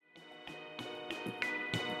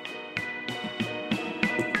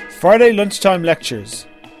Friday lunchtime lectures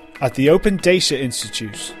at the Open Data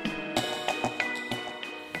Institute.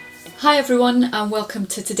 Hi everyone and welcome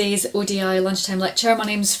to today's ODI lunchtime lecture. My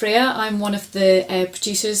name's Freya. I'm one of the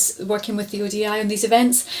producers working with the ODI on these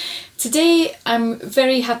events. Today I'm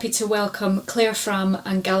very happy to welcome Claire Fram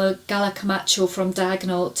and Gala Camacho from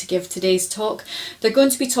Diagonal to give today's talk. They're going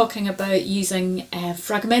to be talking about using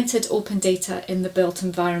fragmented open data in the built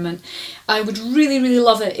environment. I would really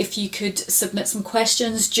love it if you could submit some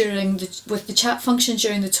questions with the chat function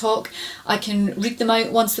during the talk. I can read them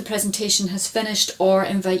out once the presentation has finished or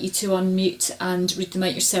invite you to unmute and read them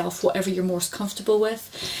out yourself, whatever you're most comfortable with.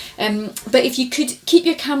 But if you could keep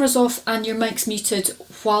your cameras off and your mics muted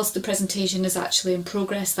whilst the presentation is actually in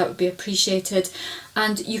progress, that would be appreciated.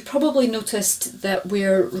 And you've probably noticed that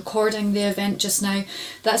we're recording the event just now.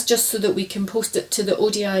 That's just so that we can post it to the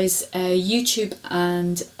ODI's YouTube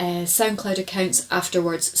and SoundCloud accounts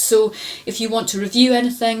afterwards. So if you want to review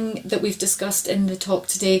anything that we've discussed in the talk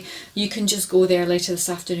today, you can just go there later this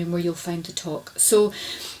afternoon where you'll find the talk. So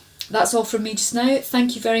that's all from me just now.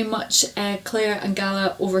 Thank you very much, Claire and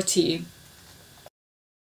Gala, over to you.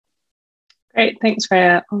 Great, thanks,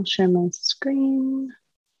 Freya. I'll share my screen.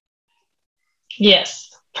 Yes,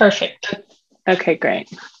 perfect. Okay, great.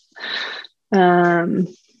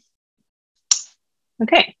 Okay.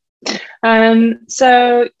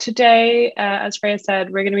 So today, as Freya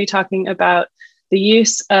said, we're going to be talking about the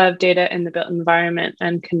use of data in the built environment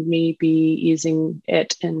and can we be using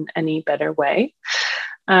it in any better way.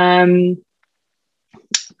 First,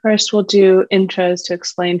 we'll do intros to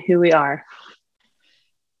explain who we are.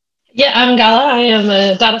 Yeah, I'm Gala. I am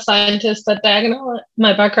a data scientist at Diagonal.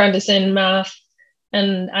 My background is in math,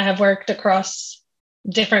 and I have worked across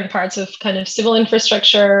different parts of kind of civil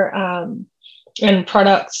infrastructure and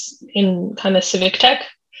products in kind of civic tech.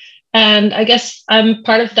 And I guess I'm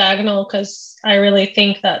part of Diagonal because I really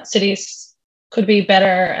think that cities could be better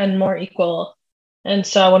and more equal. And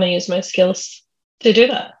so I want to use my skills to do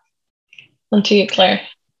that. On to you, Claire.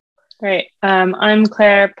 Great. I'm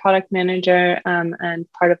Claire, product manager and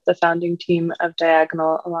part of the founding team of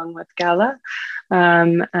Diagonal, along with Gala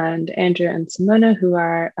and Andrew and Simona, who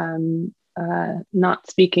are not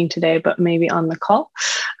speaking today, but maybe on the call.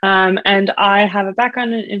 And I have a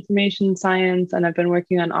background in information science, and I've been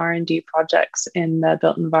working on R&D projects in the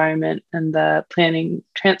built environment and the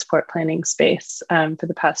transport planning space for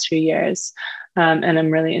the past few years. And I'm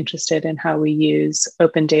really interested in how we use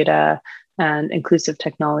open data and inclusive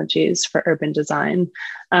technologies for urban design.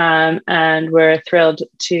 And we're thrilled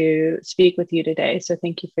to speak with you today. So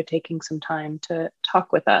thank you for taking some time to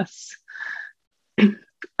talk with us. I'm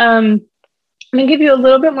going to give you a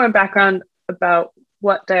little bit more background about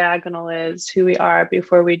what Diagonal is, who we are,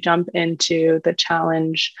 before we jump into the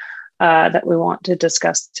challenge that we want to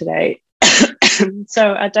discuss today.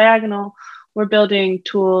 So at Diagonal, we're building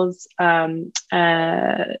tools to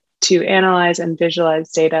analyze and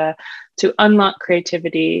visualize data to unlock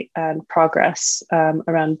creativity and progress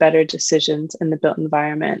around better decisions in the built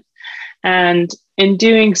environment. And in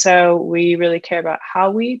doing so, we really care about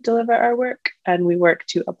how we deliver our work, and we work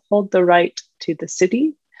to uphold the right to the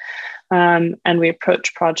city. And we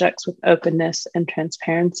approach projects with openness and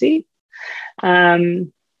transparency.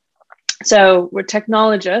 So we're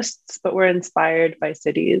technologists, but we're inspired by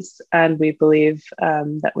cities, and we believe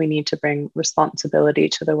that we need to bring responsibility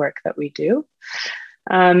to the work that we do.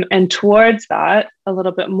 And towards that, a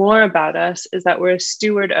little bit more about us is that we're a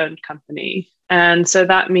steward-owned company. And so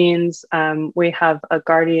that means we have a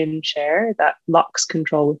guardian chair that locks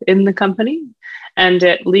control within the company, and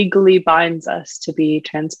it legally binds us to be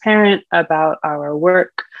transparent about our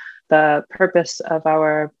work, the purpose of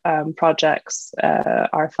our projects,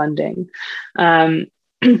 our funding, and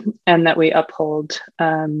that we uphold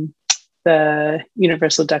the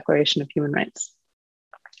Universal Declaration of Human Rights.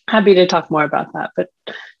 Happy to talk more about that, but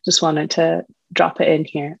just wanted to drop it in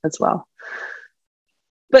here as well.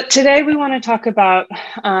 But today we want to talk about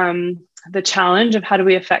the challenge of how do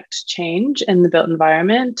we affect change in the built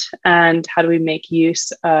environment, and how do we make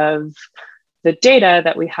use of the data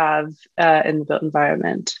that we have in the built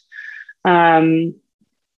environment.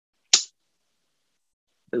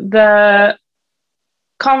 The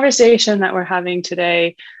conversation that we're having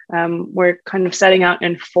today, we're kind of setting out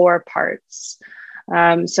in 4 parts.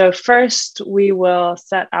 So first, we will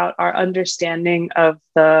set out our understanding of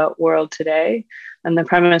the world today and the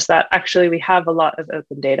premise that actually we have a lot of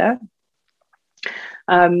open data.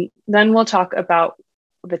 Then we'll talk about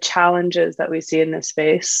the challenges that we see in this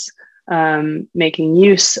space, making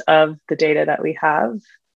use of the data that we have.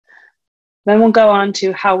 Then we'll go on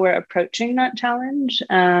to how we're approaching that challenge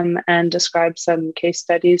and describe some case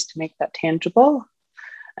studies to make that tangible.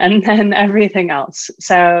 and then everything else.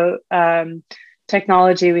 So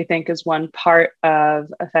technology, we think, is one part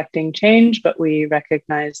of affecting change, but we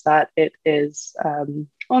recognize that it is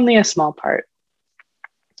only a small part.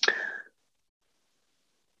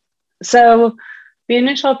 So the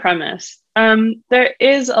initial premise, there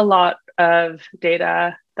is a lot of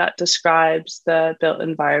data that describes the built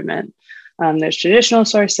environment. There's traditional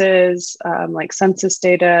sources like census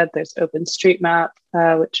data, there's OpenStreetMap,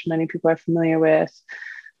 which many people are familiar with.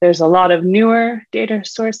 There's a lot of newer data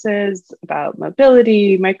sources about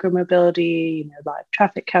mobility, micromobility, live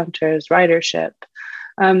traffic counters, ridership.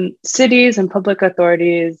 Cities and public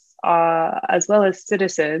authorities, as well as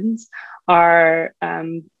citizens, are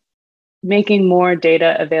making more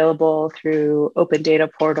data available through open data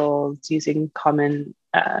portals using common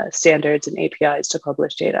standards and APIs to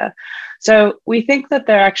publish data. So we think that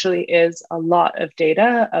there actually is a lot of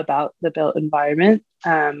data about the built environment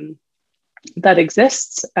that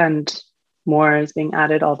exists, and more is being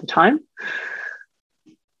added all the time.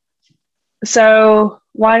 So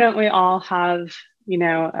why don't we all have,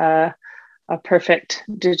 a perfect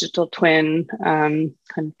digital twin, kind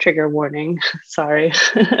of trigger warning, sorry,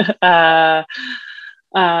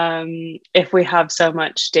 if we have so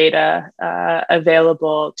much data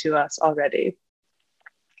available to us already.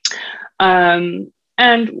 And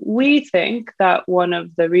we think that one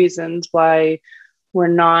of the reasons why we're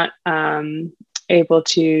not able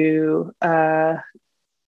to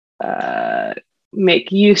make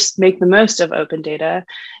the most of open data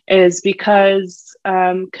is because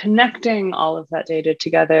connecting all of that data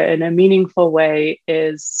together in a meaningful way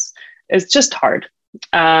is just hard.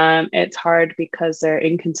 It's hard because there are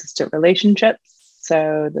inconsistent relationships.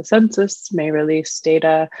 So the census may release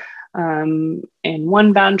data in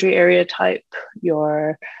one boundary area type.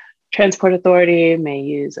 Your transport authority may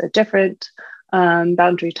use a different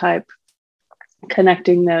boundary type.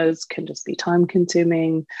 Connecting those can just be time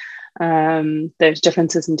consuming. There's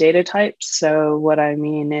differences in data types. So what I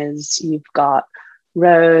mean is you've got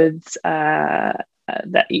roads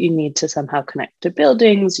that you need to somehow connect to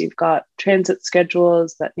buildings. You've got transit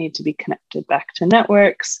schedules that need to be connected back to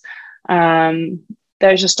networks.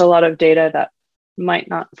 There's just a lot of data that might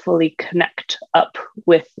not fully connect up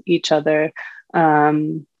with each other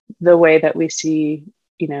the way that we see,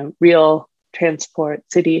 real transport,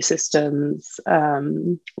 city systems,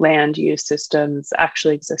 land use systems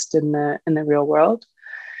actually exist in the real world.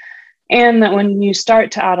 And that when you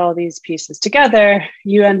start to add all these pieces together,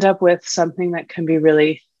 you end up with something that can be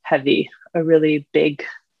really heavy, a really big,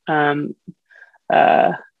 we're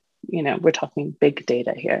talking big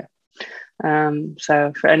data here.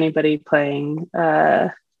 So for anybody playing,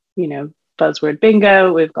 buzzword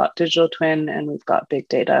bingo, we've got digital twin and we've got big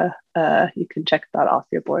data. You can check that off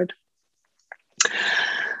your board.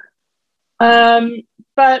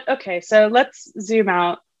 But okay, so let's zoom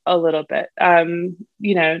out a little bit.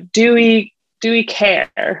 Do we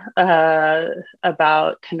care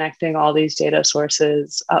about connecting all these data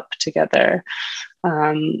sources up together?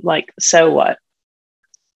 So what?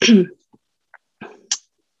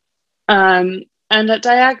 And at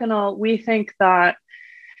Diagonal, we think that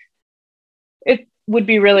it would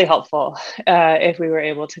be really helpful if we were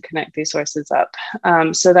able to connect these sources up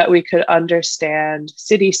so that we could understand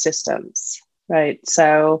city systems, right?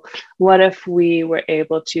 So what if we were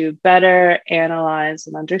able to better analyze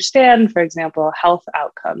and understand, for example, health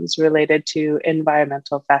outcomes related to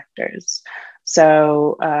environmental factors?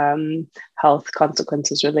 So health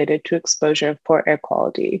consequences related to exposure of poor air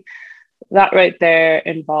quality. That right there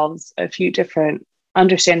involves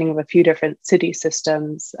understanding of a few different city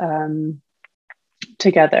systems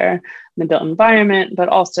together in the built environment, but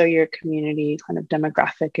also your community kind of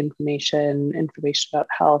demographic information about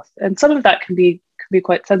health. And some of that can be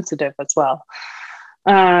quite sensitive as well.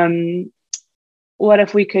 What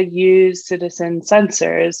if we could use citizen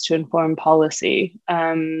sensors to inform policy?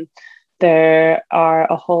 There are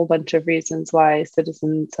a whole bunch of reasons why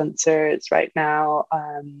citizen sensors right now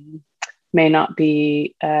may not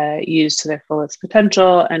be used to their fullest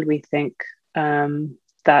potential. And we think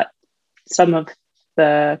that some of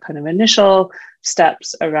the kind of initial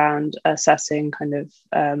steps around assessing kind of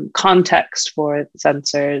context for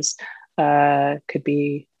sensors could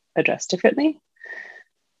be addressed differently.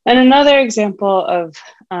 And another example of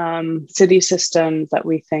city systems that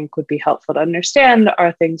we think would be helpful to understand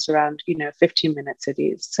are things around, 15-minute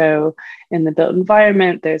cities. So in the built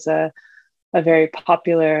environment, there's a very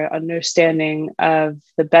popular understanding of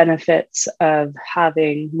the benefits of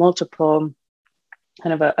having multiple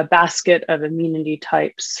kind of a basket of amenity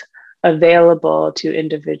types available to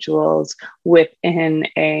individuals within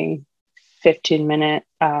a 15-minute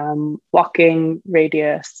walking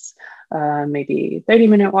radius, maybe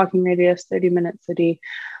 30-minute walking radius, 30-minute city,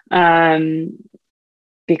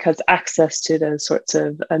 because access to those sorts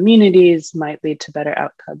of amenities might lead to better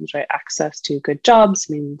outcomes, right? Access to good jobs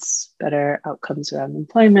means better outcomes around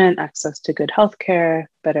employment, access to good healthcare,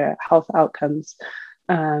 better health outcomes,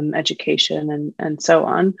 education, and so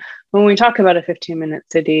on. When we talk about a 15-minute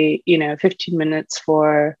city, 15 minutes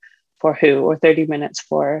for who, or 30 minutes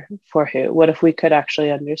for who? What if we could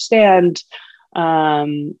actually understand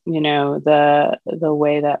the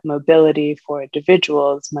way that mobility for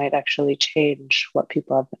individuals might actually change what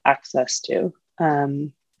people have access to.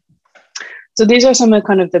 So these are some of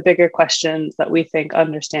kind of the bigger questions that we think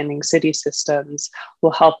understanding city systems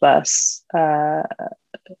will help us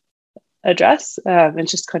address. And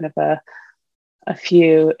just kind of a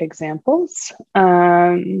few examples.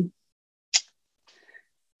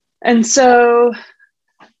 And so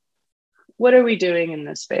what are we doing in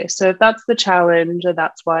this space? So if that's the challenge, and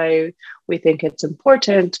that's why we think it's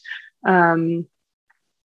important to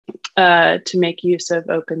make use of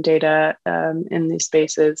open data in these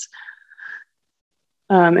spaces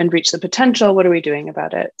and reach the potential, what are we doing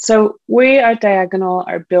about it? So we at Diagonal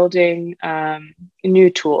are building new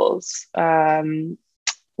tools.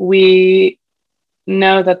 We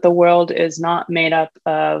know that the world is not made up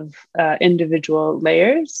of individual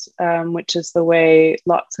layers, which is the way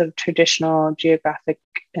lots of traditional geographic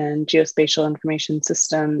and geospatial information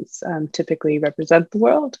systems typically represent the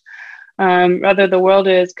world. Rather, the world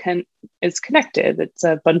is connected. It's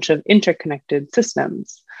a bunch of interconnected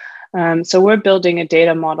systems. So we're building a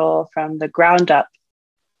data model from the ground up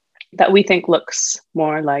that we think looks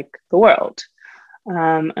more like the world.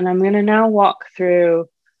 And I'm going to now walk through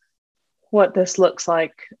what this looks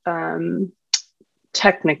like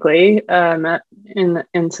technically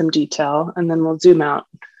in some detail, and then we'll zoom out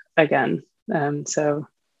again, so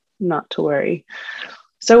not to worry.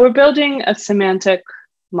 So we're building a semantic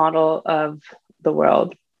model of the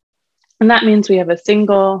world, and that means we have a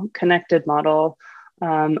single connected model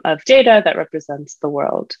of data that represents the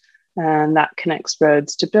world, and that connects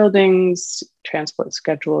roads to buildings. Transport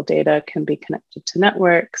schedule data can be connected to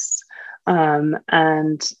networks.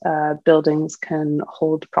 And buildings can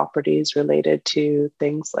hold properties related to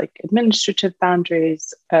things like administrative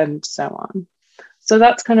boundaries and so on. So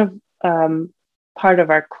that's kind of part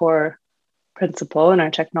of our core principle in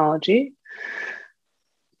our technology.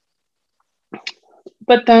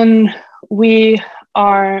 But then we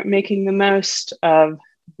are making the most of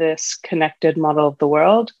this connected model of the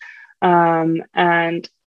world and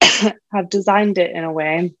have designed it in a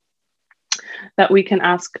way that we can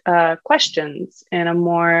ask questions in a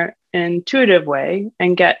more intuitive way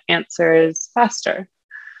and get answers faster.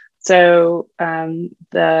 So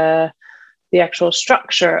the actual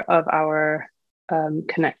structure of our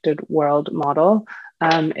connected world model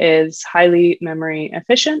is highly memory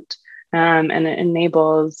efficient, and it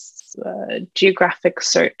enables geographic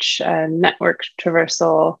search and network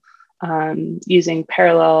traversal using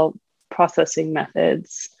parallel processing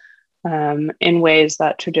methods in ways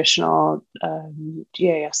that traditional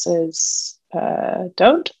GISs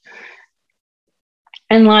don't.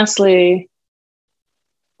 And lastly,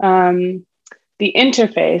 the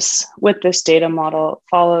interface with this data model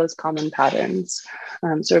follows common patterns.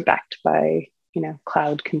 So we're backed by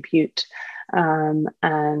cloud compute,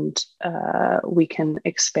 and we can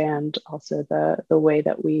expand also the way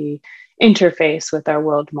that we interface with our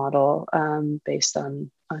world model based on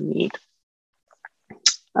need.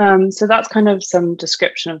 So that's kind of some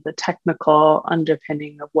description of the technical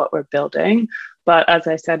underpinning of what we're building. But as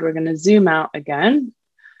I said, we're going to zoom out again,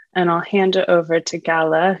 and I'll hand it over to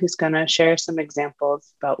Gala, who's going to share some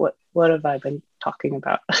examples about what have I been talking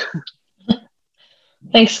about.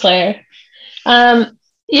 Thanks, Claire.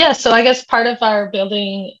 Yeah, so I guess part of our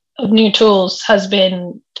building of new tools has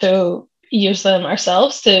been to use them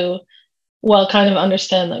ourselves to, kind of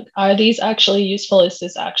understand, like, are these actually useful? Is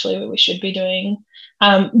this actually what we should be doing?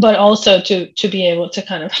 But also to be able to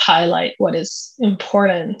kind of highlight what is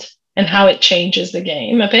important and how it changes the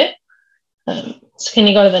game a bit. So can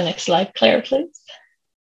you go to the next slide, Claire, please?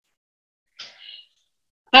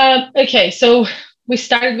 Okay, so we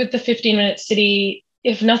started with the 15-minute city,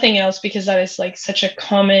 if nothing else, because that is like such a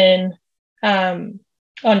common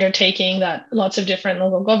undertaking that lots of different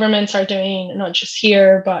local governments are doing, not just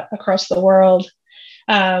here, but across the world.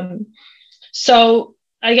 So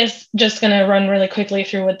I guess just going to run really quickly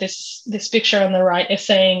through what this picture on the right is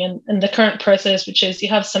saying, and the current process, which is you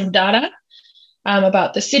have some data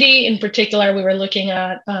about the city. In particular, we were looking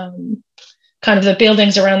at kind of the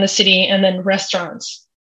buildings around the city and then restaurants.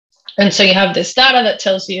 And so you have this data that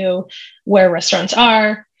tells you where restaurants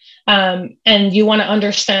are. And you want to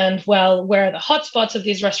understand, well, where are the hotspots of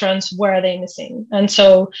these restaurants? Where are they missing? And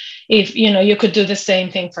so if, you could do the same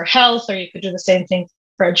thing for health, or you could do the same thing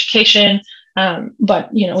for education.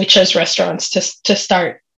 But, we chose restaurants to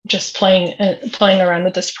start just playing around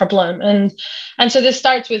with this problem. And so this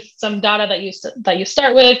starts with some data that you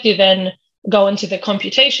start with. You then go into the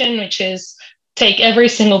computation, which is take every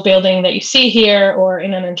single building that you see here or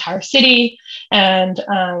in an entire city, and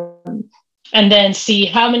then see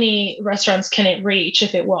how many restaurants can it reach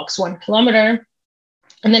if it walks 1 kilometer.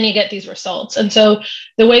 And then you get these results. And so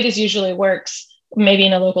the way this usually works, maybe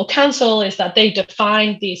in a local council, is that they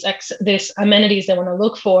define these amenities they want to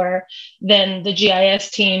look for. Then the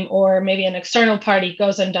GIS team or maybe an external party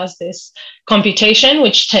goes and does this computation,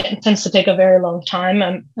 which tends to take a very long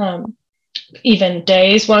time, even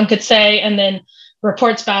days, one could say, and then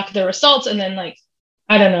reports back the results. And then, like,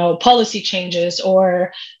 I don't know, policy changes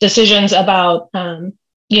or decisions about,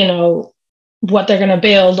 what they're going to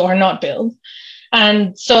build or not build.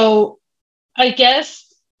 And so I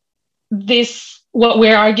guess what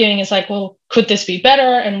we're arguing is like, well, could this be better?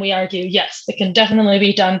 And we argue, yes, it can definitely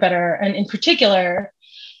be done better. And in particular,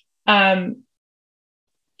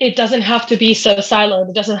 it doesn't have to be so siloed.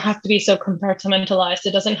 It doesn't have to be so compartmentalized.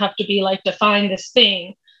 It doesn't have to be like, define this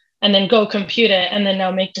thing and then go compute it and then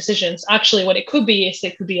now make decisions. Actually, what it could be is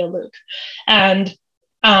it could be a loop. And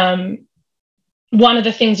one of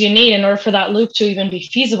the things you need in order for that loop to even be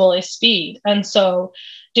feasible is speed. And so,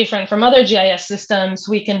 different from other GIS systems,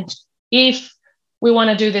 we can, if we want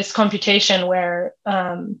to do this computation where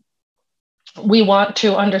we want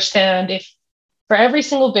to understand if for every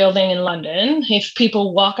single building in London, if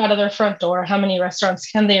people walk out of their front door, how many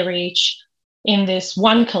restaurants can they reach in this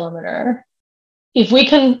 1 kilometer? If we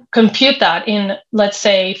can compute that in, let's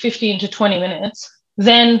say, 15 to 20 minutes,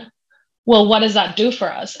 then, well, what does that do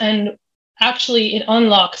for us? And actually, it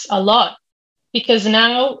unlocks a lot, because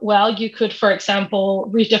now, well, you could, for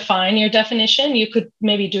example, redefine your definition. You could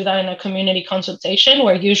maybe do that in a community consultation,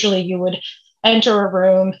 where usually you would enter a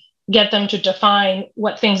room, get them to define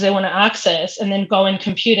what things they want to access, and then go and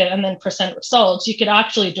compute it and then present results. You could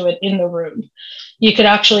actually do it in the room. You could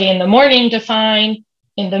actually in the morning define,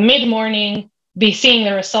 in the mid-morning be seeing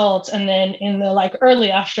the results, and then in the early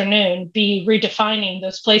afternoon be redefining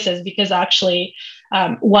those places, because actually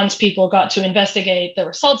once people got to investigate the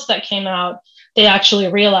results that came out, they actually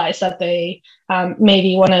realized that they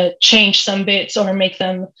maybe want to change some bits or make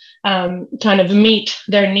them kind of meet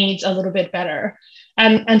their needs a little bit better.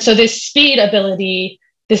 And so this speed ability,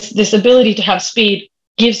 this ability to have speed,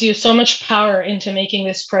 gives you so much power into making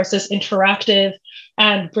this process interactive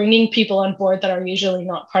and bringing people on board that are usually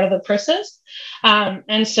not part of the process.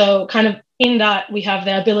 And so kind of in that, we have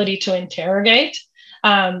the ability to interrogate.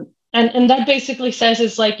 And that basically says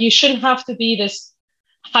is like, you shouldn't have to be this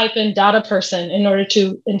hype and data person in order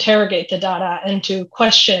to interrogate the data and to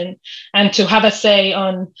question and to have a say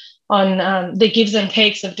on the gives and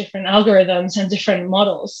takes of different algorithms and different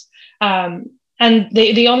models. And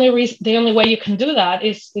the only way you can do that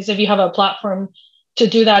is if you have a platform to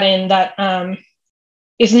do that in that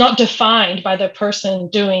is not defined by the person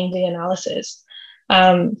doing the analysis.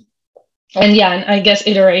 And I guess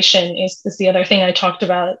iteration is the other thing I talked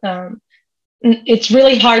about. It's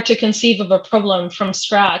really hard to conceive of a problem from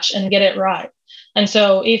scratch and get it right. And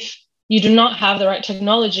so if you do not have the right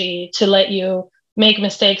technology to let you make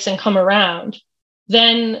mistakes and come around,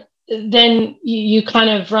 then you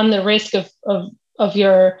kind of run the risk of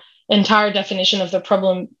your entire definition of the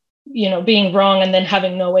problem, being wrong and then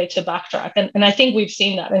having no way to backtrack. And I think we've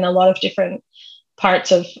seen that in a lot of different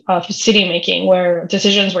parts of city making, where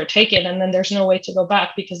decisions were taken and then there's no way to go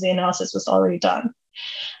back because the analysis was already done.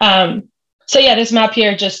 So yeah, this map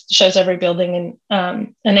here just shows every building in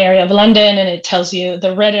an area of London, and it tells you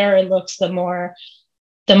the redder it looks, the more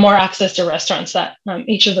access to restaurants that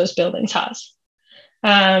each of those buildings has.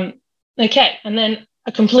 Okay, and then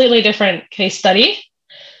a completely different case study.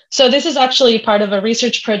 So this is actually part of a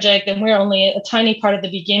research project, and we're only a tiny part of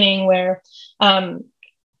the beginning, where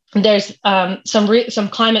there's some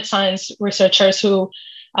climate science researchers who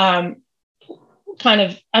I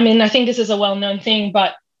think this is a well-known thing,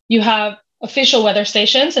 but you have official weather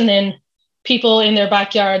stations, and then people in their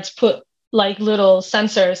backyards put like little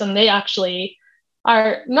sensors, and they actually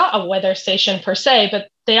are not a weather station per se, but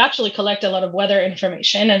they actually collect a lot of weather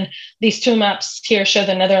information. And these two maps here show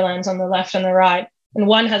the Netherlands on the left and the right. And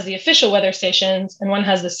one has the official weather stations and one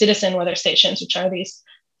has the citizen weather stations, which are these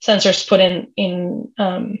sensors put in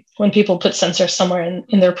when people put sensors somewhere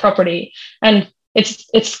in their property. And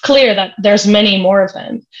it's clear that there's many more of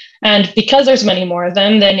them. And because there's many more of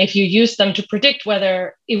them, then if you use them to predict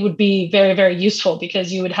weather, it would be very, very useful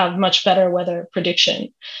because you would have much better weather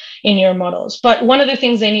prediction in your models. But one of the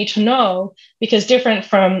things they need to know, because different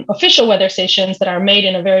from official weather stations that are made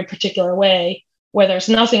in a very particular way, where there's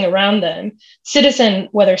nothing around them, citizen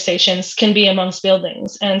weather stations can be amongst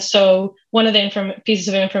buildings. And so one of the pieces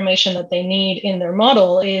of information that they need in their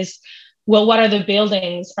model is, well, what are the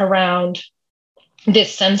buildings around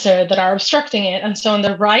this sensor that are obstructing it? And so on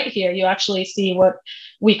the right here, you actually see what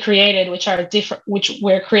we created, which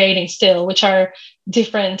we're creating still, which are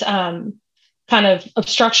different kind of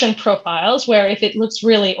obstruction profiles, where if it looks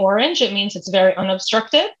really orange, it means it's very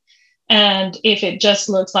unobstructed. And if it just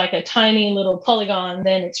looks like a tiny little polygon,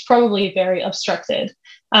 then it's probably very obstructed.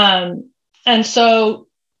 And so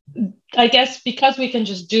I guess because we can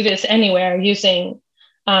just do this anywhere using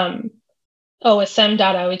OSM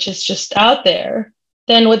data, which is just out there,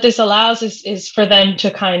 then what this allows is for them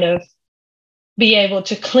to kind of be able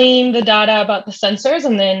to clean the data about the sensors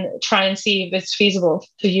and then try and see if it's feasible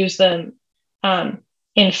to use them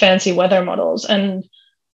in fancy weather models. And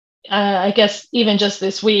I guess even just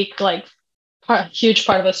this week, like a huge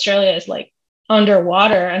part of Australia is like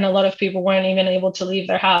underwater, and a lot of people weren't even able to leave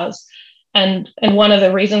their house. And one of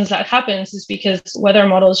the reasons that happens is because weather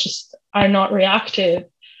models just are not reactive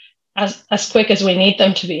as quick as we need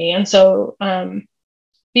them to be. And so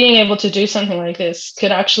being able to do something like this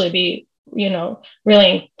could actually be,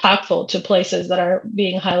 really impactful to places that are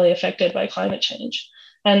being highly affected by climate change.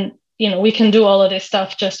 And, we can do all of this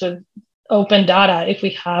stuff just with open data if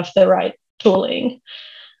we have the right tooling.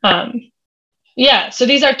 So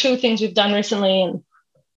these are two things we've done recently, and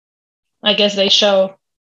I guess they show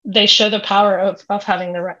the power of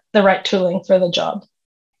having the right tooling for the job.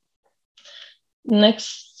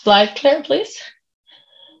 Next slide, Claire, please.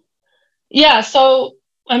 Yeah, so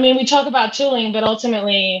we talk about tooling, but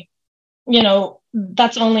ultimately,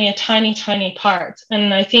 that's only a tiny, tiny part.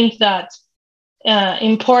 And I think that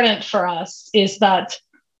important for us is that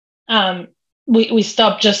we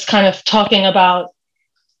stop just kind of talking about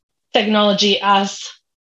technology as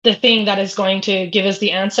the thing that is going to give us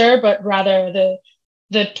the answer, but rather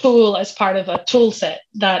the tool as part of a tool set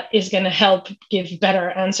that is going to help give better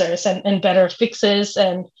answers and better fixes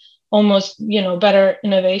and almost, better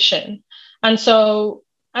innovation. And so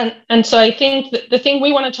I think that the thing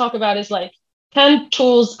we want to talk about is like, can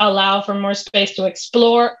tools allow for more space to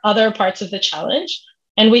explore other parts of the challenge?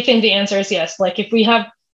 And we think the answer is yes. Like if we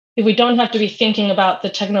don't have to be thinking about the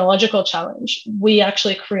technological challenge, we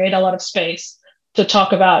actually create a lot of space to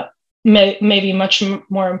talk about maybe much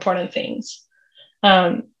more important things.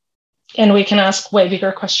 And we can ask way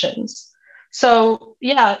bigger questions. So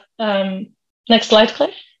next slide,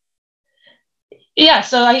 Claire. Yeah,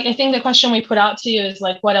 so I think the question we put out to you is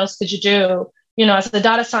like, what else could you do? As a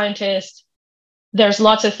data scientist, there's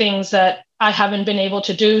lots of things that I haven't been able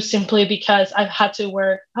to do simply because I've had to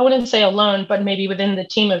work, I wouldn't say alone, but maybe within the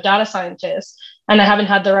team of data scientists. And I haven't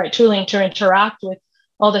had the right tooling to interact with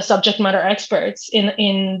all the subject matter experts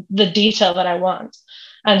in the detail that I want.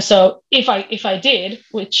 And so if I did,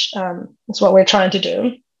 which is what we're trying to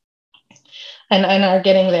do and are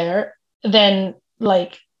getting there, then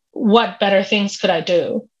like, what better things could I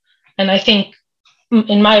do? And I think,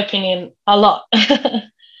 in my opinion, a lot.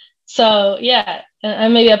 So yeah,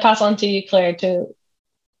 and maybe I'll pass on to you, Claire, to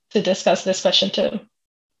discuss this question too.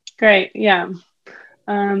 Great, yeah.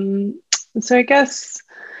 So I guess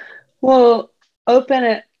we'll open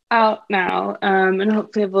it out now and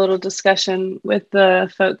hopefully have a little discussion with the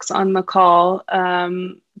folks on the call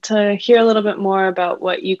to hear a little bit more about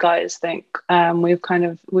what you guys think.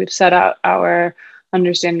 We've set out our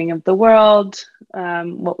understanding of the world,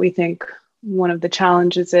 what we think one of the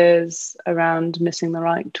challenges is around missing the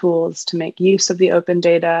right tools to make use of the open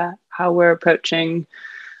data, how we're approaching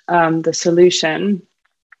the solution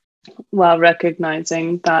while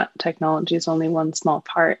recognizing that technology is only one small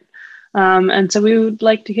part. And so we would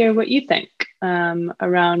like to hear what you think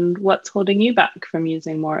around what's holding you back from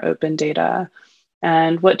using more open data,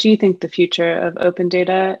 and what do you think the future of open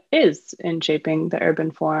data is in shaping the urban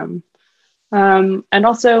forum? And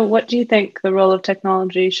also, what do you think the role of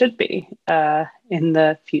technology should be in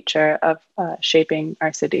the future of shaping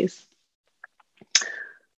our cities?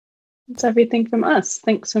 That's everything from us.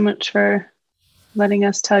 Thanks so much for letting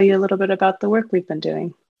us tell you a little bit about the work we've been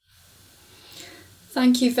doing.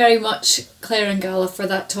 Thank you very much, Claire and Gala, for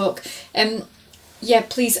that talk.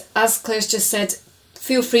 Please, as Claire's just said,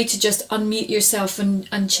 feel free to just unmute yourself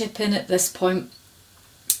and chip in at this point,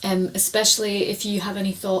 especially if you have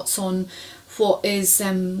any thoughts on what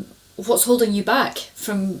what's holding you back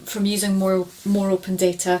from using more open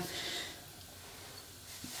data?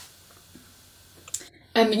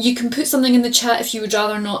 You can put something in the chat if you would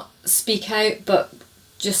rather not speak out, but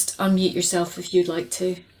just unmute yourself if you'd like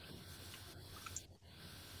to.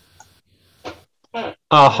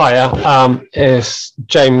 Hiya, it's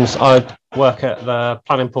James. I work at the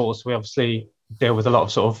planning portals. We obviously deal with a lot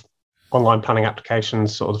of sort of online planning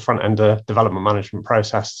applications, sort of the front end of development management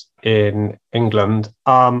process in England.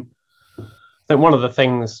 I think one of the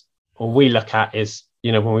things we look at is,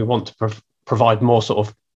 when we want to provide more sort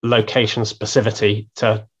of location specificity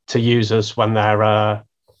to users when they're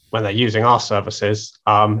using our services,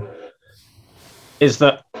 is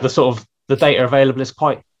that the data available is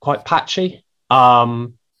quite patchy.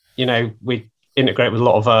 We integrate with a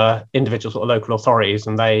lot of individual sort of local authorities,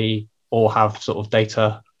 and they all have sort of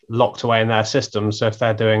data locked away in their systems. So if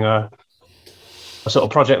they're doing a sort of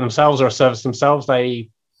project themselves or a service themselves, they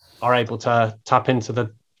are able to tap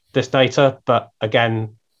into this data. But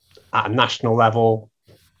again, at a national level,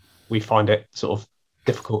 we find it sort of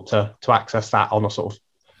difficult to access that on a sort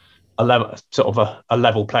of a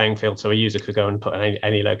level playing field. So a user could go and put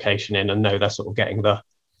any location in and know they're sort of getting the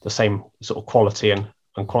same sort of quality and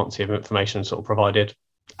quantity of information sort of provided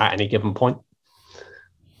at any given point.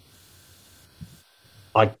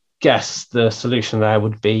 I guess the solution there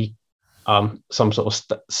would be some sort of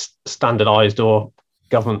standardized or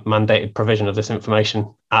government mandated provision of this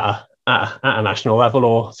information at a national level,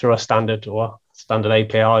 or through a standard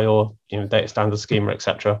API or data standard schema,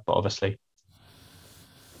 etc. But obviously,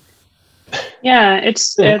 yeah,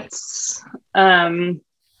 it's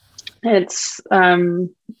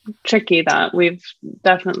tricky. That we've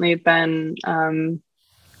definitely been in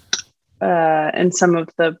some of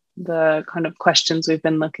the kind of questions we've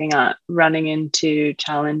been looking at, running into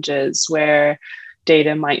challenges where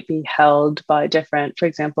data might be held by different, for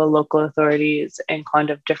example, local authorities in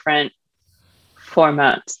kind of different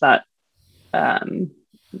formats that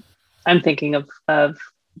I'm thinking of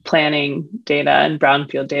planning data and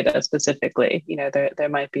brownfield data specifically. There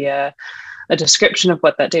might be a description of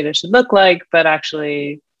what that data should look like, but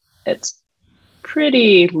actually it's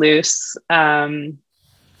pretty loose, and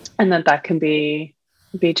that can be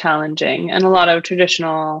challenging. And a lot of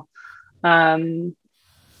traditional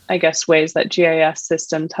I guess ways that GIS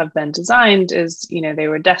systems have been designed is, they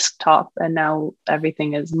were desktop, and now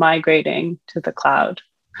everything is migrating to the cloud.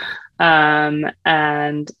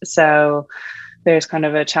 And so there's kind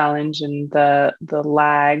of a challenge in the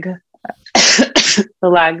lag, the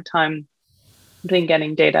lag time between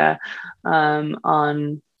getting data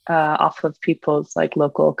on off of people's like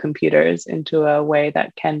local computers into a way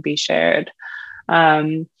that can be shared.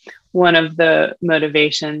 One of the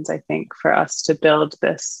motivations, I think, for us to build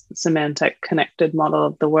this semantic connected model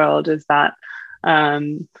of the world is that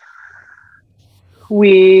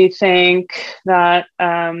we think that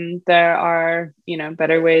there are,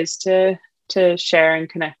 better ways to share and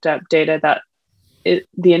connect up data, that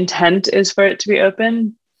the intent is for it to be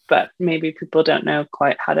open, but maybe people don't know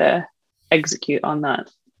quite how to execute on that.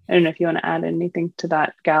 I don't know if you want to add anything to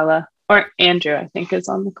that, Gala, or Andrew, I think, is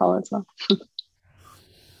on the call as well.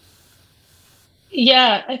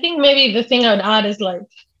 Yeah, I think maybe the thing I would add is like,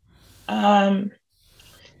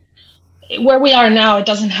 where we are now, it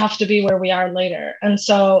doesn't have to be where we are later. And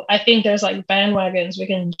so I think there's like bandwagons we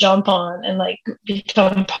can jump on and like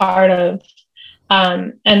become part of.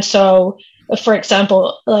 And so, for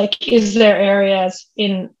example, like, is there areas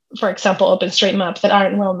in, for example, OpenStreetMap that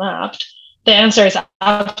aren't well mapped? The answer is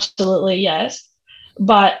absolutely yes.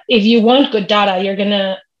 But if you want good data, you're going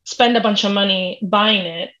to spend a bunch of money buying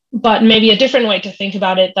it, but maybe a different way to think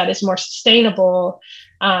about it that is more sustainable,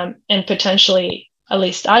 and potentially, at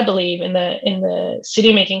least I believe, in the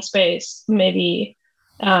city making space, maybe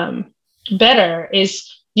better,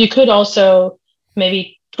 is you could also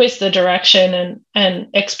maybe twist the direction and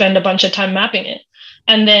expend a bunch of time mapping it,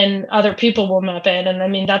 and then other people will map it. And I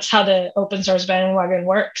mean, that's how the open source bandwagon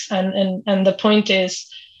works. And the point is,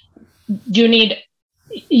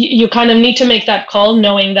 you kind of need to make that call,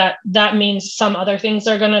 knowing that that means some other things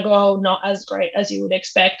are going to go not as great as you would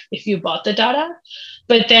expect if you bought the data.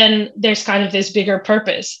 But then there's kind of this bigger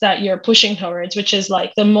purpose that you're pushing towards, which is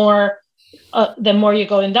like the more you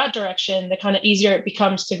go in that direction, the kind of easier it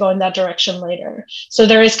becomes to go in that direction later. So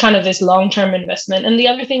there is kind of this long-term investment. And the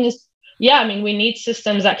other thing is, yeah, I mean, we need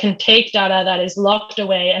systems that can take data that is locked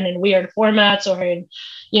away and in weird formats or in,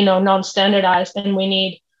 non-standardized. And we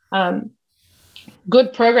need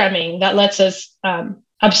good programming that lets us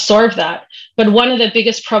absorb that. But one of the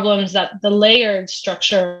biggest problems that the layered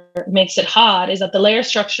structure makes it hard is that the layer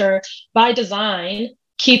structure by design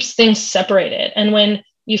keeps things separated. And when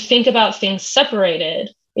you think about things separated,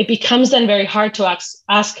 it becomes then very hard to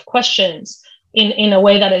ask questions in a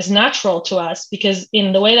way that is natural to us, because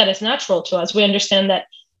in the way that is natural to us, we understand that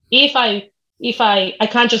if I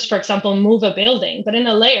can't just, for example, move a building, but in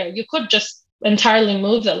a layer, you could just entirely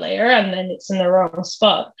move the layer and then it's in the wrong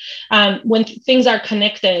spot. When things are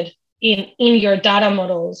connected in your data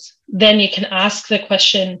models, then you can ask the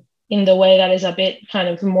question in the way that is a bit kind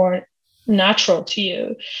of more natural to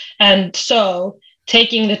you. And so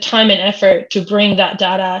taking the time and effort to bring that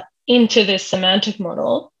data into this semantic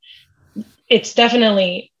model, it's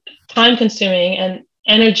definitely time consuming and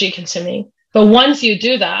energy consuming. But once you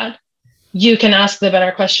do that, you can ask the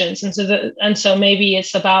better questions. And so maybe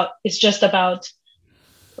it's just about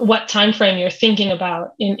what time frame you're thinking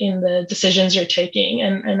about in the decisions you're taking.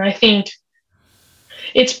 And I think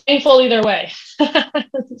it's painful either way.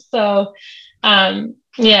 So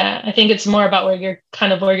I think it's more about where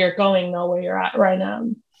you're going, not where you're at right now.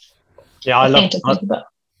 Yeah, I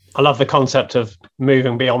love the concept of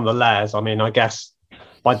moving beyond the layers. I mean, I guess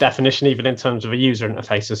by definition, even in terms of a user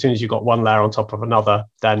interface, as soon as you've got one layer on top of another,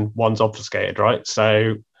 then one's obfuscated, right?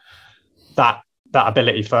 So that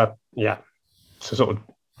ability for to sort of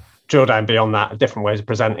drill down beyond that, different ways of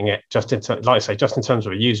presenting it, just in terms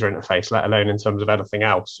of a user interface, let alone in terms of anything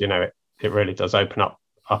else, it really does open up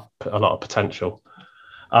a lot of potential.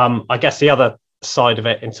 I guess the other side of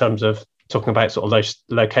it, in terms of talking about sort of those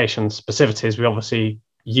location specificities, we obviously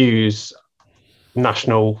use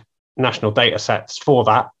national data sets for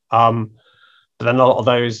that, but then a lot of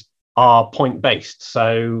those are point based.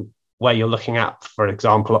 So where you're looking at, for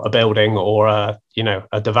example, a building or a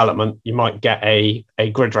development, you might get a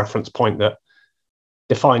grid reference point that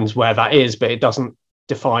defines where that is, but it doesn't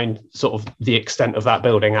define sort of the extent of that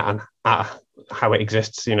building at how it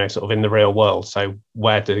exists, sort of in the real world. So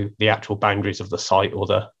where do the actual boundaries of the site or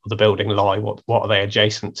the building lie? What are they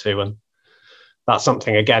adjacent to? And that's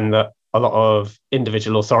something, again, that a lot of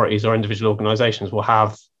individual authorities or individual organisations will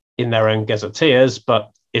have in their own gazetteers,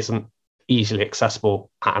 but isn't easily accessible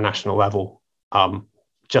at a national level,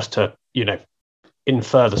 just to,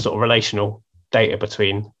 infer the sort of relational data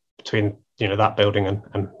between that building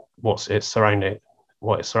and what its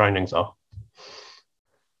surroundings are.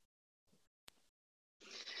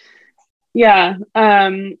 Yeah,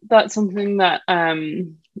 that's something that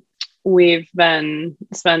we've been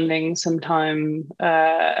spending some time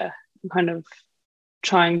kind of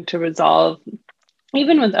trying to resolve,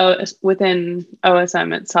 even within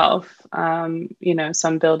OSM itself.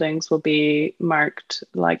 Some buildings will be marked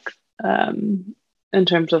like in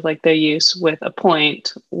terms of like their use with a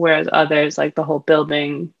point, whereas others, like the whole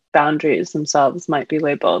building boundaries themselves, might be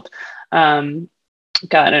labeled. I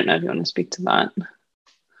don't know if you want to speak to that.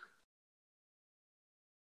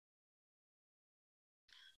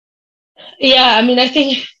 Yeah, I mean, I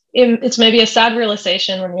think it's maybe a sad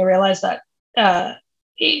realization when you realize that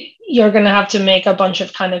you're going to have to make a bunch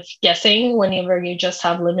of kind of guessing whenever you just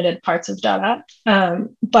have limited parts of data.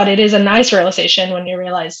 But it is a nice realization when you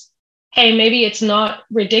realize, hey, maybe it's not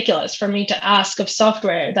ridiculous for me to ask of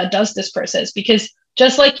software that does this process, because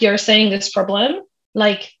just like you're saying this problem,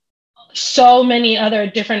 like so many other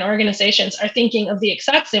different organizations are thinking of the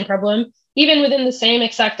exact same problem, even within the same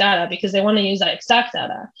exact data, because they want to use that exact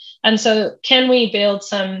data. And so can we build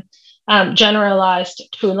some generalized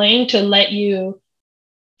tooling to let you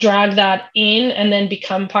drag that in and then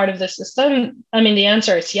become part of the system? I mean, the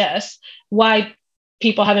answer is yes. Why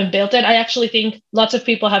people haven't built it? I actually think lots of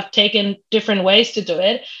people have taken different ways to do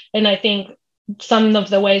it. And I think some of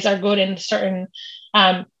the ways are good in certain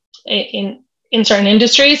in certain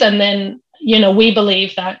industries. And then, we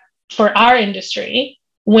believe that for our industry,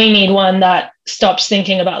 we need one that stops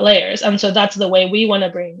thinking about layers. And so that's the way we want to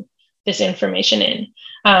bring this information in.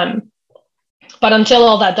 But until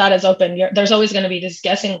all that data is open, there's always going to be this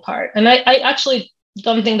guessing part. And I actually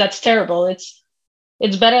don't think that's terrible. It's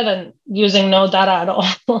better than using no data at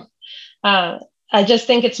all. I just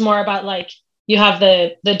think it's more about like, you have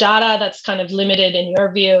the data that's kind of limited in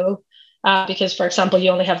your view, because, for example,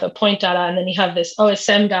 you only have the point data, and then you have this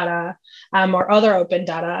OSM data or other open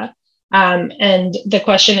data. And the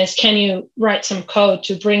question is, can you write some code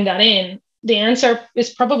to bring that in? The answer is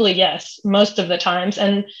probably yes, most of the times.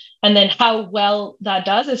 And then how well that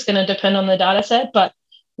does is going to depend on the data set. But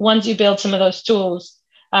once you build some of those tools,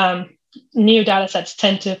 new data sets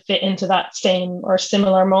tend to fit into that same or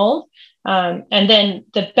similar mold. And then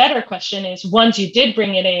the better question is, once you did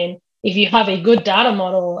bring it in, if you have a good data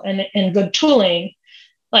model and good tooling,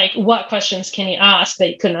 like what questions can you ask that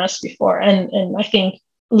you couldn't ask before? And I think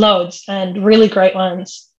loads, and really great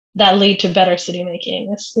ones that lead to better city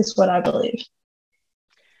making is what I believe.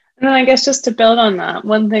 And then I guess just to build on that,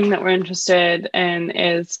 one thing that we're interested in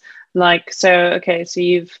is like, so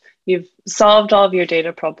you've solved all of your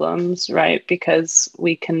data problems, right? Because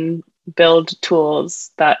we can build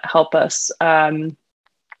tools that help us.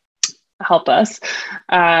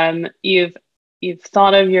 You've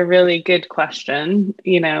thought of your really good question,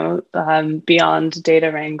 beyond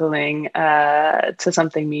data wrangling to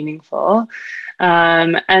something meaningful,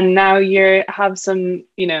 and now you have some,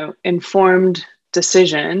 informed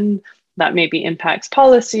decision that maybe impacts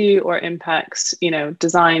policy or impacts,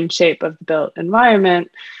 design shape of the built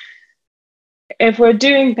environment. If we're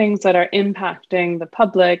doing things that are impacting the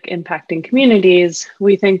public, impacting communities,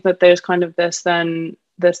 we think that there's kind of this then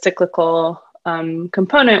the cyclical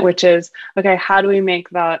component, which is, okay, how do we make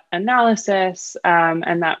that analysis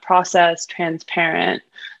and that process transparent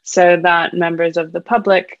so that members of the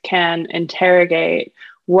public can interrogate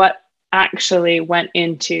what actually went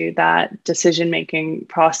into that decision-making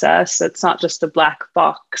process? It's not just a black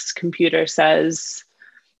box computer says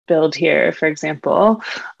build here, for example,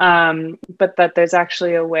 but that there's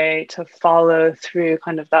actually a way to follow through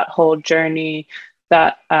kind of that whole journey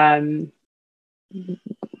that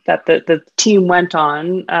that the team went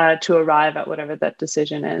on to arrive at whatever that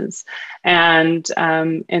decision is. And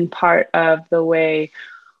in part of the way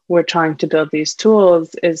we're trying to build these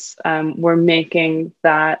tools is we're making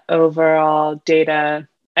that overall data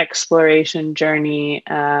exploration journey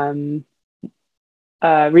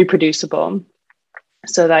reproducible,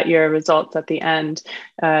 so that your results at the end,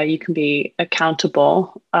 you can be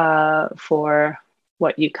accountable for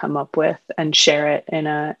what you come up with and share it in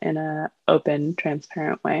a open,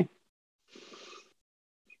 transparent way.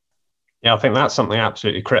 Yeah, I think that's something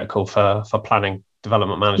absolutely critical for planning,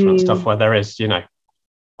 development management stuff, where there is,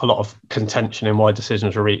 a lot of contention in why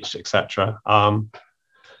decisions are reached, etc.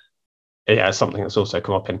 It's something that's also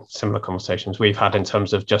come up in similar conversations we've had in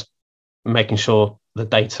terms of just making sure the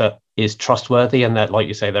data is trustworthy, and that, like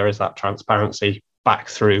you say, there is that transparency back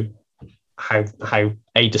through how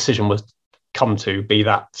a decision was come to, be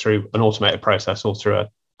that through an automated process or through a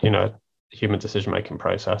human decision-making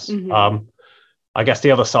process. I guess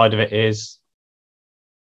the other side of it is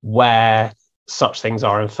where such things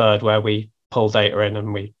are inferred, where we pull data in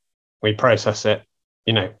and we process it.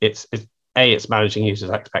 It's managing users'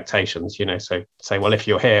 expectations. So say, well, if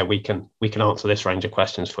you're here, we can answer this range of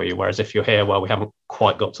questions for you. Whereas if you're here, well, we haven't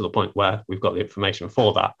quite got to the point where we've got the information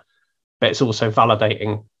for that. But it's also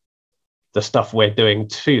validating the stuff we're doing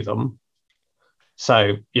to them.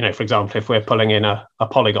 So, for example, if we're pulling in a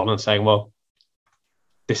polygon and saying, well,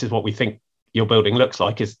 this is what we think your building looks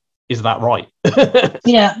like, is that right?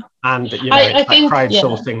 Yeah. And I think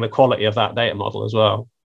crowdsourcing the quality of that data model as well.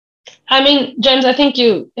 I mean, James, I think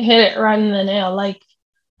you hit it right in the nail. Like,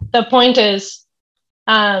 the point is,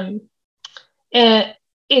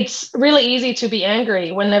 it's really easy to be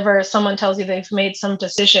angry whenever someone tells you they've made some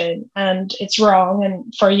decision and it's wrong,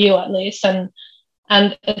 and for you at least, and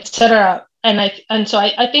etc. And so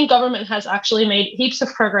I think government has actually made heaps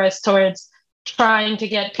of progress towards trying to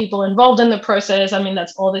get people involved in the process. I mean,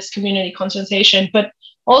 that's all this community consultation, but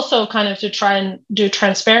also kind of to try and do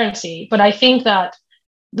transparency. But I think that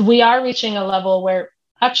we are reaching a level where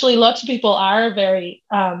actually lots of people are very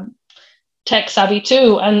tech savvy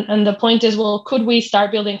too. And the point is, well, could we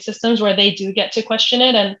start building systems where they do get to question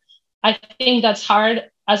it? And I think that's hard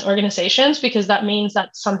as organizations, because that means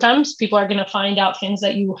that sometimes people are going to find out things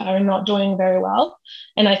that you are not doing very well.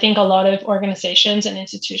 And I think a lot of organizations and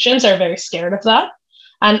institutions are very scared of that.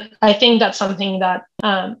 And I think that's something that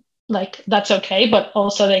that's okay, but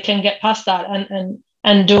also they can get past that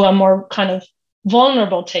and do a more kind of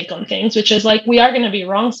vulnerable take on things, which is like, we are going to be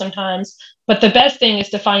wrong sometimes, but the best thing is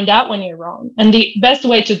to find out when you're wrong. And the best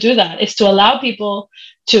way to do that is to allow people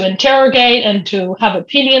to interrogate and to have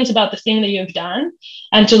opinions about the thing that you've done,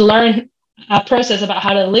 and to learn a process about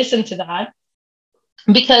how to listen to that.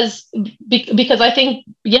 Because I think,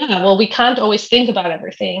 we can't always think about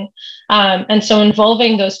everything. And so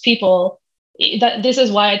involving those people, this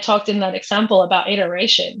is why I talked in that example about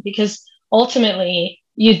iteration, because ultimately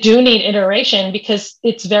you do need iteration, because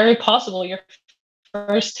it's very possible your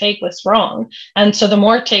first take was wrong. And so the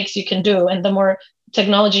more takes you can do, and the more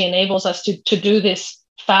technology enables us to do this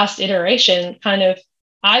fast iteration, kind of,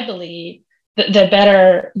 I believe, the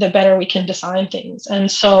better we can design things.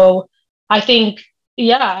 And so I think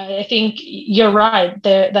you're right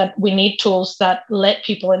that we need tools that let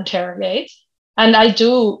people interrogate. And I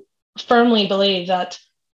do firmly believe that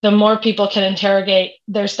the more people can interrogate,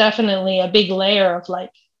 there's definitely a big layer of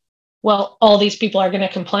like, well, all these people are going to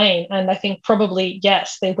complain. And I think probably,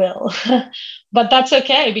 yes, they will. But that's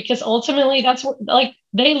okay, because ultimately that's what, like,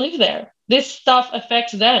 they live there. this stuff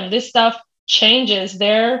affects them. This stuff changes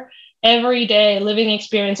their everyday living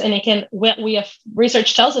experience, and it can, what we have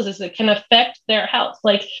research tells us is it can affect their health.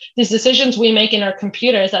 Like these decisions we make in our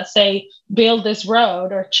computers that say build this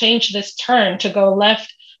road or change this turn to go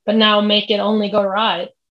left but now make it only go right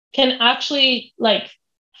can actually like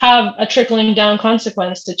have a trickling down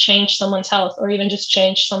consequence to change someone's health or even just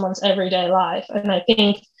change someone's everyday life. And I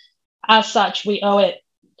think as such we owe it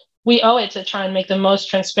to try and make the most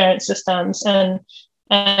transparent systems, and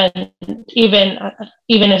even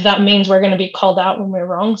if that means we're going to be called out when we're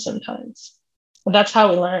wrong sometimes. That's how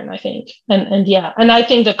we learn, I think. And I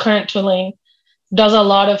think the current tooling does a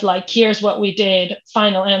lot of like, here's what we did,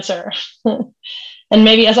 final answer. And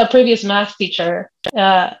maybe as a previous math teacher,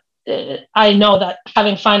 I know that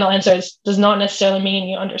having final answers does not necessarily mean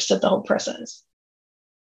you understood the whole process.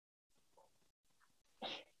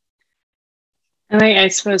 And I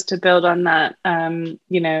suppose to build on that, in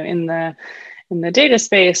the data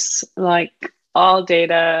space, like all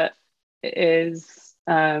data is,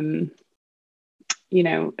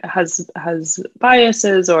 has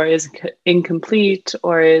biases or is incomplete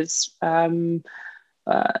or is,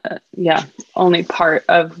 only part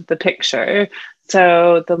of the picture.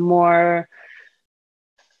 So the more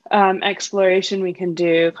exploration we can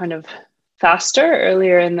do kind of faster,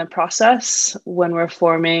 earlier in the process, when we're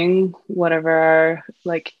forming whatever our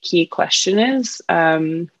like key question is,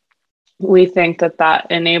 we think that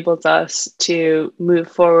enables us to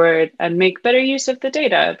move forward and make better use of the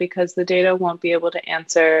data, because the data won't be able to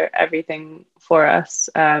answer everything for us.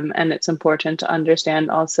 And it's important to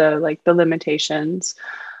understand also like the limitations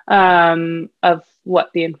of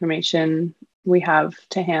what the information we have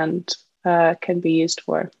to hand can be used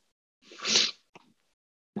for.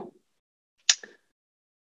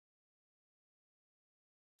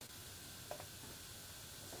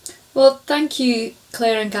 Well, thank you,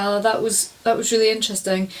 Claire and Gala. That was really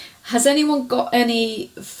interesting. Has anyone got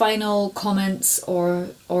any final comments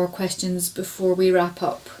or questions before we wrap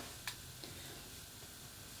up?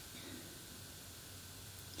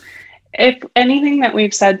 If anything that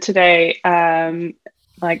we've said today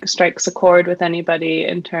like strikes a chord with anybody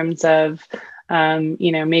in terms of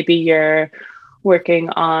maybe you're working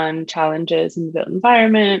on challenges in the built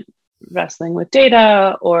environment, wrestling with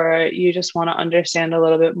data, or you just want to understand a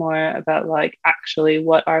little bit more about like actually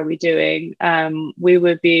what are we doing, we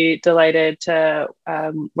would be delighted to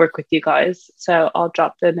work with you guys. So I'll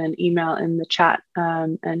drop them an email in the chat,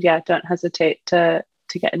 and don't hesitate to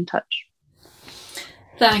get in touch.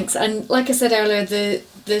 Thanks. And like I said earlier,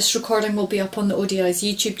 this recording will be up on the ODI's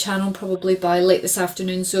YouTube channel probably by late this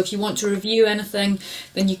afternoon. So if you want to review anything,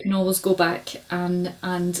 then you can always go back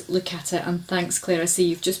and look at it. And thanks, Claire. I see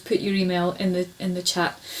you've just put your email in the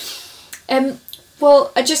chat.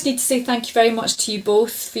 Well, I just need to say thank you very much to you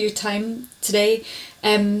both for your time today,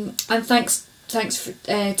 and thanks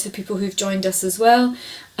to people who've joined us as well.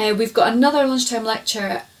 We've got another lunchtime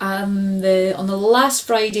lecture on the last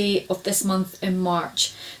Friday of this month in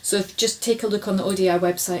March. So just take a look on the ODI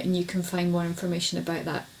website and you can find more information about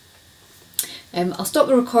that. I'll stop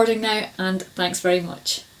the recording now, and thanks very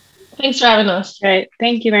much. Thanks for having us. Great.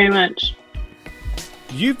 Thank you very much.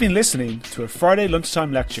 You've been listening to a Friday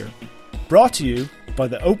lunchtime lecture brought to you by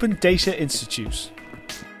the Open Data Institute.